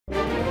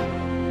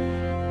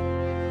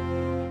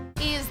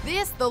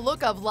this the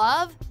look of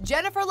love?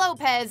 Jennifer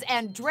Lopez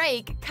and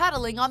Drake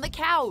cuddling on the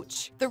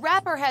couch. The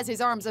rapper has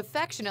his arms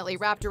affectionately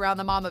wrapped around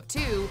the mom of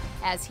two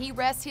as he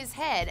rests his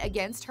head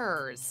against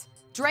hers.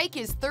 Drake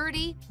is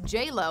 30,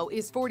 J-Lo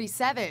is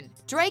 47.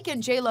 Drake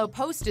and J-Lo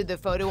posted the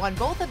photo on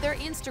both of their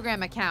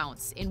Instagram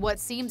accounts in what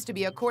seems to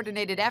be a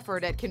coordinated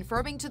effort at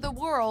confirming to the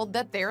world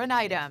that they're an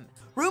item.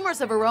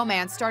 Rumors of a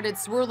romance started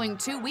swirling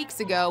 2 weeks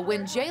ago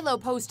when J-Lo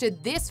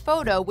posted this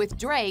photo with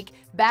Drake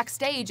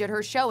backstage at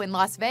her show in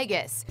Las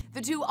Vegas.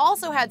 The two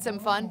also had some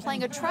fun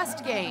playing a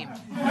trust game.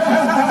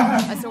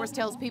 A source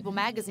tells People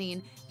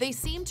magazine they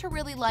seem to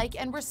really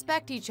like and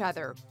respect each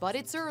other, but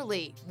it's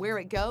early. Where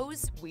it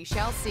goes, we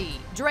shall see.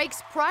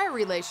 Drake's prior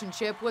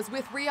relationship was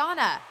with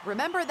Rihanna.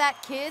 Remember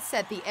that kiss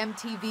at the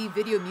MTV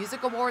Video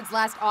Music Awards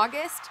last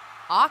August?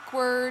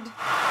 Awkward.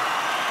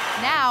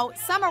 Now,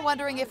 some are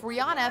wondering if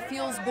Rihanna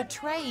feels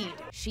betrayed.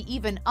 She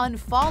even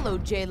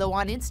unfollowed J-Lo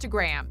on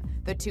Instagram.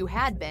 The two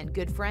had been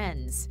good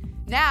friends.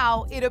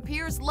 Now, it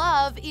appears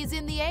love is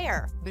in the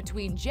air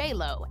between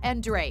J-Lo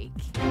and Drake.